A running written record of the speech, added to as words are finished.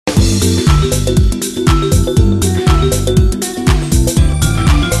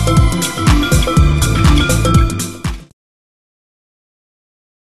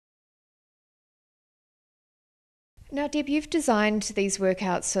Now, Deb, you've designed these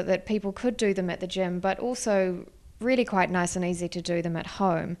workouts so that people could do them at the gym, but also really quite nice and easy to do them at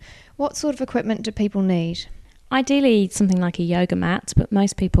home. What sort of equipment do people need? Ideally, something like a yoga mat, but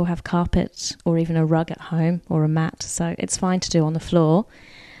most people have carpet or even a rug at home or a mat, so it's fine to do on the floor.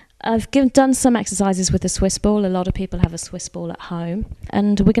 Done some exercises with a Swiss ball. A lot of people have a Swiss ball at home,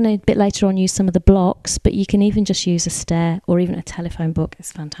 and we're going to a bit later on use some of the blocks, but you can even just use a stair or even a telephone book.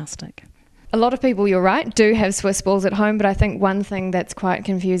 It's fantastic. A lot of people, you're right, do have Swiss balls at home, but I think one thing that's quite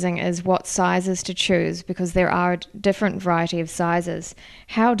confusing is what sizes to choose, because there are a different variety of sizes.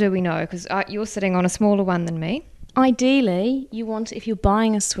 How do we know? Because you're sitting on a smaller one than me. Ideally, if you're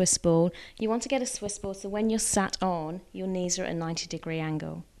buying a Swiss ball, you want to get a Swiss ball so when you're sat on, your knees are at a 90-degree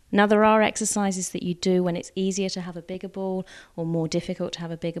angle. Now, there are exercises that you do when it's easier to have a bigger ball or more difficult to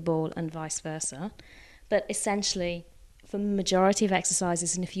have a bigger ball and vice versa. But essentially, for the majority of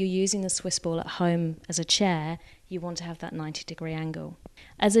exercises, and if you're using the Swiss ball at home as a chair, you want to have that 90-degree angle.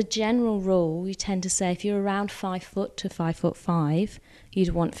 As a general rule, we tend to say if you're around 5 foot to 5'5",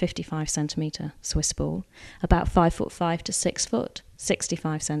 you'd want 55 centimetre Swiss ball. About 5'5" to 6 foot,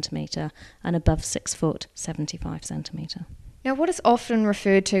 65 centimetre, and above 6 foot, 75 centimetre. Now, what is often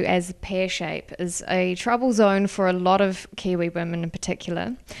referred to as pear shape is a trouble zone for a lot of Kiwi women in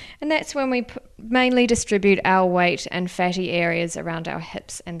particular, and that's when we mainly distribute our weight and fatty areas around our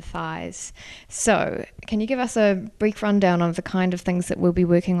hips and thighs. So, can you give us a brief rundown of the kind of things that we'll be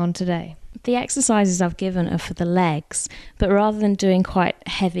working on today? The exercises I've given are for the legs, but rather than doing quite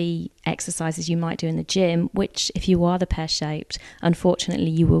heavy exercises you might do in the gym, which if you are the pear-shaped, unfortunately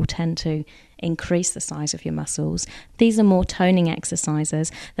you will tend to increase the size of your muscles. These are more toning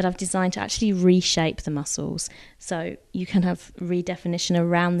exercises that I've designed to actually reshape the muscles. So you can have redefinition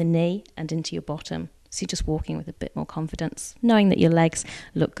around the knee and into your bottom. So you're just walking with a bit more confidence, knowing that your legs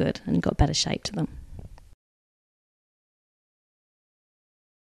look good and got better shape to them.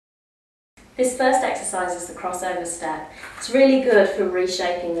 This first exercise is the crossover step. It's really good for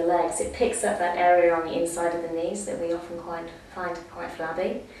reshaping the legs. It picks up that area on the inside of the knees that we often find quite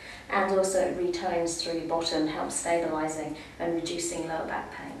flabby, and also it retones through your bottom, helps stabilising and reducing lower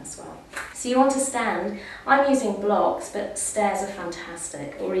back pain as well. So you want to stand. I'm using blocks, but stairs are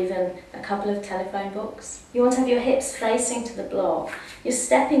fantastic, or even a couple of telephone books. You want to have your hips facing to the block. You're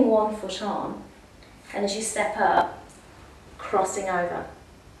stepping 1 foot on, and as you step up, crossing over.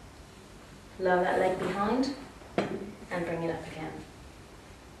 Lower that leg behind and bring it up again.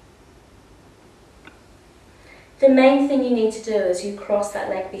 The main thing you need to do as you cross that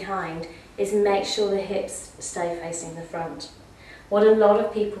leg behind is make sure the hips stay facing the front. What a lot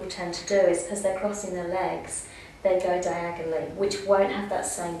of people tend to do is, because they're crossing their legs, they go diagonally, which won't have that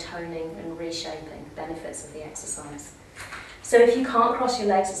same toning and reshaping benefits of the exercise. So if you can't cross your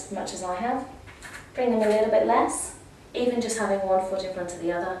legs as much as I have, bring them a little bit less, even just having 1 foot in front of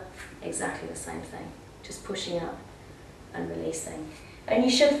the other, exactly the same thing, just pushing up and releasing. And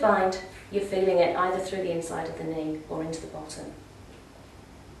you should find you're feeling it either through the inside of the knee or into the bottom.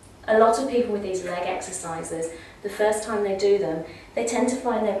 A lot of people with these leg exercises, the first time they do them, they tend to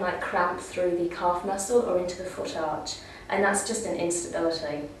find they might cramp through the calf muscle or into the foot arch, and that's just an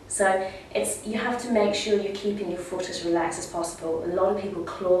instability. So you have to make sure you're keeping your foot as relaxed as possible. A lot of people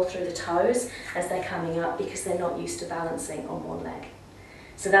claw through the toes as they're coming up because they're not used to balancing on one leg.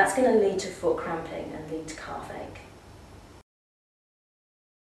 So that's going to lead to foot cramping and lead to calf ache.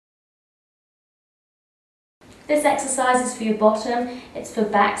 This exercise is for your bottom. It's for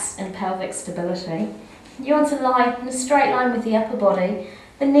back and pelvic stability. You want to lie in a straight line with the upper body.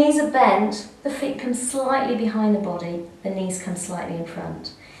 The knees are bent, the feet come slightly behind the body, the knees come slightly in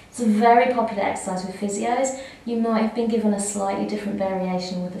front. It's a very popular exercise with physios. You might have been given a slightly different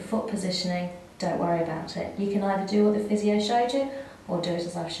variation with the foot positioning. Don't worry about it. You can either do what the physio showed you or do it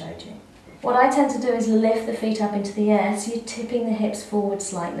as I've showed you. What I tend to do is lift the feet up into the air, so you're tipping the hips forward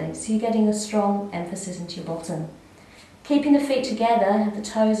slightly, so you're getting a strong emphasis into your bottom. Keeping the feet together, have the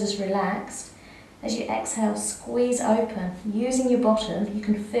toes as relaxed. As you exhale, squeeze open. Using your bottom, you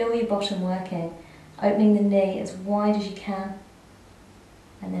can feel your bottom working, opening the knee as wide as you can,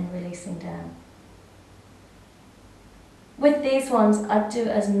 and then releasing down. With these ones, I'd do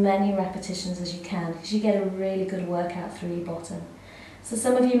as many repetitions as you can, because you get a really good workout through your bottom. So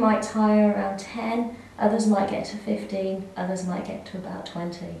some of you might tire around 10, others might get to 15, others might get to about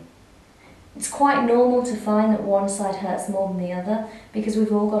 20. It's quite normal to find that one side hurts more than the other because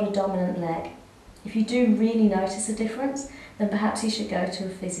we've all got a dominant leg. If you do really notice a difference, then perhaps you should go to a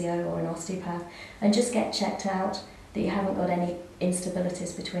physio or an osteopath and just get checked out that you haven't got any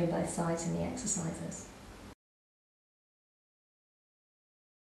instabilities between both sides in the exercises.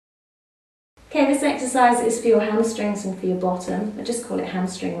 Okay, this exercise exercise is for your hamstrings and for your bottom. I just call it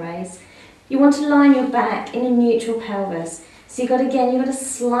hamstring raise. You want to line your back in a neutral pelvis. So you've got a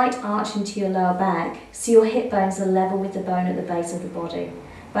slight arch into your lower back, so your hip bones are level with the bone at the base of the body.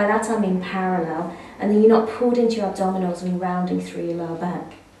 By that I mean parallel, and then you're not pulled into your abdominals and rounding through your lower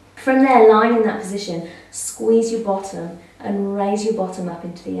back. From there, lying in that position, squeeze your bottom and raise your bottom up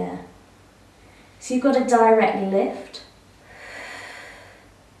into the air. So you've got a direct lift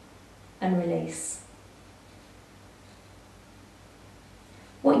and release.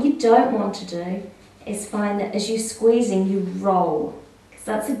 What you don't want to do is find that as you're squeezing, you roll, because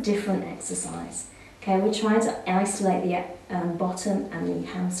that's a different exercise. Okay, we're trying to isolate the bottom and the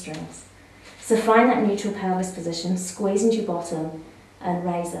hamstrings. So find that neutral pelvis position, squeeze into your bottom and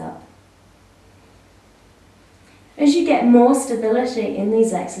raise up. As you get more stability in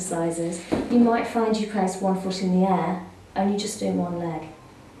these exercises, you might find you place one foot in the air and you just do one leg.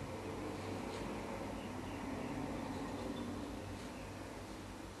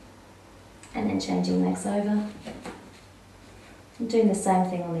 And then changing legs over. And doing the same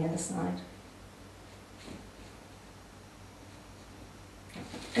thing on the other side.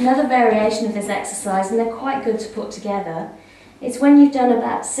 Another variation of this exercise, and they're quite good to put together, is when you've done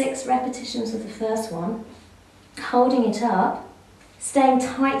about 6 repetitions of the first one, holding it up, staying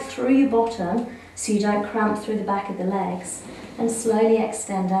tight through your bottom so you don't cramp through the back of the legs, and slowly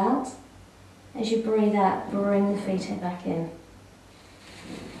extend out. As you breathe out, bring the feet back in.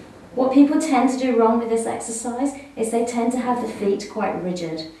 What people tend to do wrong with this exercise is they tend to have the feet quite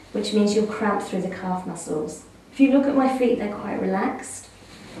rigid, which means you'll cramp through the calf muscles. If you look at my feet, they're quite relaxed.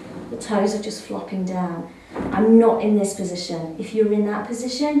 The toes are just flopping down. I'm not in this position. If you're in that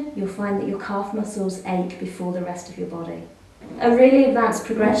position, you'll find that your calf muscles ache before the rest of your body. A really advanced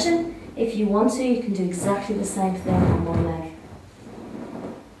progression, if you want to, you can do exactly the same thing on one leg.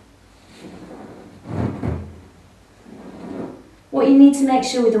 What you need to make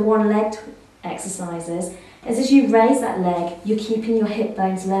sure with the one-legged exercises is as you raise that leg, you're keeping your hip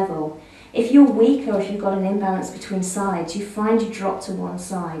bones level. If you're weak or if you've got an imbalance between sides, you find you drop to one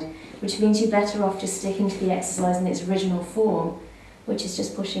side, which means you're better off just sticking to the exercise in its original form, which is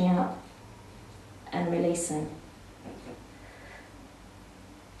just pushing out and releasing.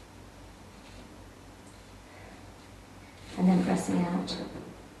 And then pressing out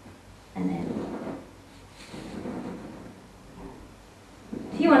and in.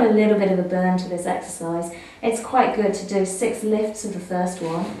 If you want a little bit of a burn to this exercise, it's quite good to do 6 lifts of the first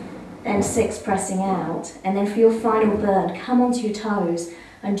one, then 6 pressing out, and then for your final burn, come onto your toes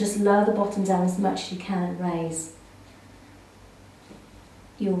and just lower the bottom down as much as you can and raise.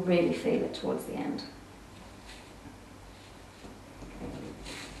 You'll really feel it towards the end.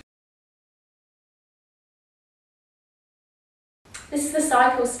 This is the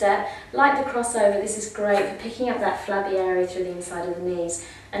cycle step. Like the crossover, this is great for picking up that flabby area through the inside of the knees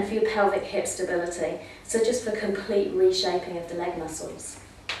and for your pelvic hip stability. So just for complete reshaping of the leg muscles.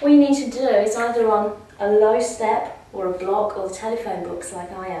 What you need to do is either on a low step or a block or the telephone books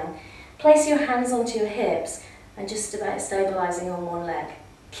like I am, place your hands onto your hips and just about stabilising on one leg.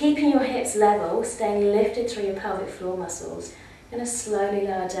 Keeping your hips level, staying lifted through your pelvic floor muscles, you're going to slowly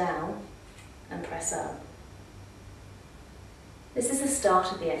lower down and press up. This is the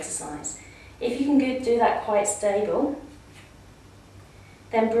start of the exercise. If you can do that quite stable,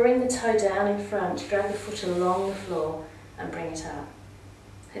 then bring the toe down in front, drag the foot along the floor and bring it up.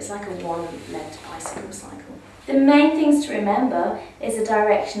 It's like a one-legged bicycle cycle. The main things to remember is the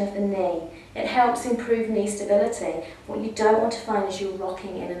direction of the knee. It helps improve knee stability. What you don't want to find is you're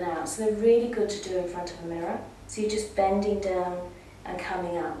rocking in and out. So they're really good to do in front of a mirror. So you're just bending down and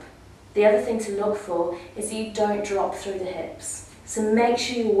coming up. The other thing to look for is that you don't drop through the hips. So make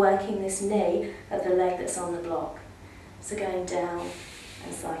sure you're working this knee of the leg that's on the block. So going down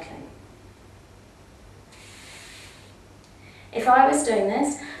and cycling. If I was doing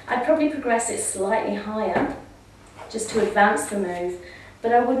this, I'd probably progress it slightly higher, just to advance the move,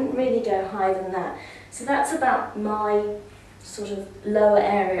 but I wouldn't really go higher than that. So that's about my sort of lower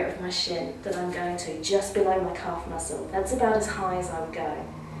area of my shin that I'm going to, just below my calf muscle. That's about as high as I would go.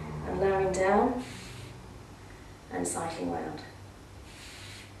 I'm lowering down and cycling round.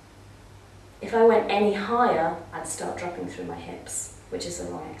 If I went any higher, I'd start dropping through my hips, which is the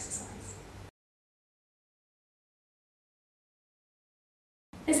wrong exercise.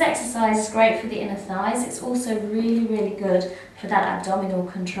 This exercise is great for the inner thighs. It's also really, really good for that abdominal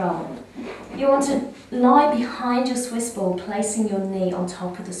control. You want to lie behind your Swiss ball, placing your knee on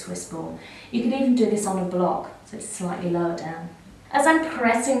top of the Swiss ball. You can even do this on a block, so it's slightly lower down. As I'm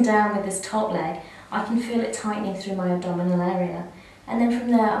pressing down with this top leg, I can feel it tightening through my abdominal area. And then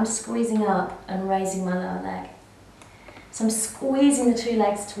from there, I'm squeezing up and raising my lower leg. So I'm squeezing the two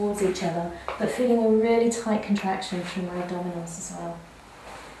legs towards each other, but feeling a really tight contraction through my abdominals as well.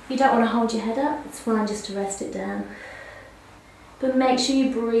 If you don't want to hold your head up, it's fine just to rest it down. But make sure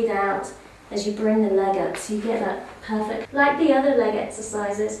you breathe out as you bring the leg up, so you get that perfect. Like the other leg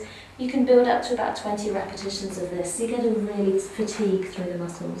exercises, you can build up to about 20 repetitions of this, so you get a really fatigue through the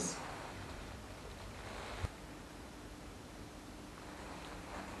muscles.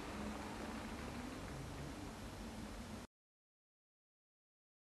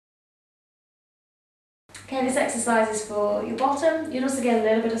 Okay, this exercise is for your bottom. You'll also get a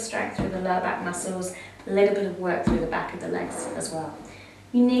little bit of strength through the lower back muscles, a little bit of work through the back of the legs as well.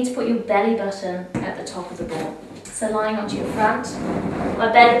 You need to put your belly button at the top of the ball. So lying onto your front, my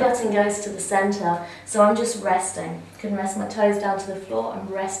belly button goes to the centre, so I'm just resting. I can rest my toes down to the floor, I'm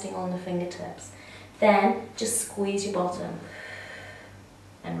resting on the fingertips. Then just squeeze your bottom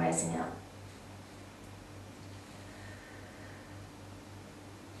and raising up.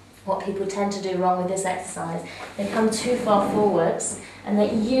 What people tend to do wrong with this exercise, they come too far forwards and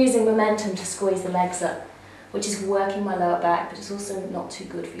they're using momentum to squeeze the legs up, which is working my lower back, but it's also not too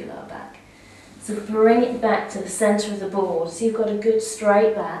good for your lower back. So bring it back to the centre of the board, so you've got a good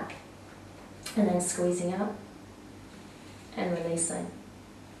straight back, and then squeezing up and releasing.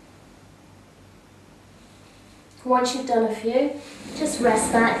 Once you've done a few, just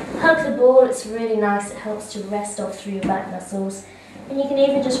rest back, hug the ball, it's really nice, it helps to rest off through your back muscles. And you can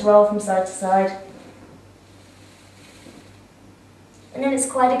even just roll from side to side. And then it's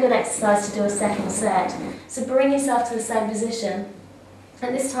quite a good exercise to do a second set. So bring yourself to the same position,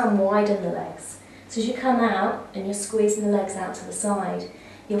 and this time widen the legs. So as you come out and you're squeezing the legs out to the side,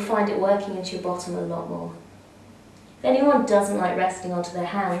 you'll find it working into your bottom a lot more. If anyone doesn't like resting onto their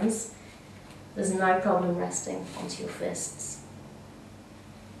hands, there's no problem resting onto your fists.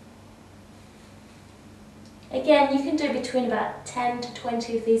 Again, you can do between about 10 to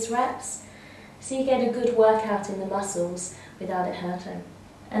 20 of these reps, so you get a good workout in the muscles without it hurting.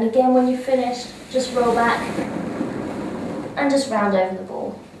 And again, when you've finished, just roll back and just round over the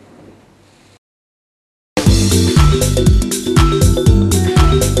ball.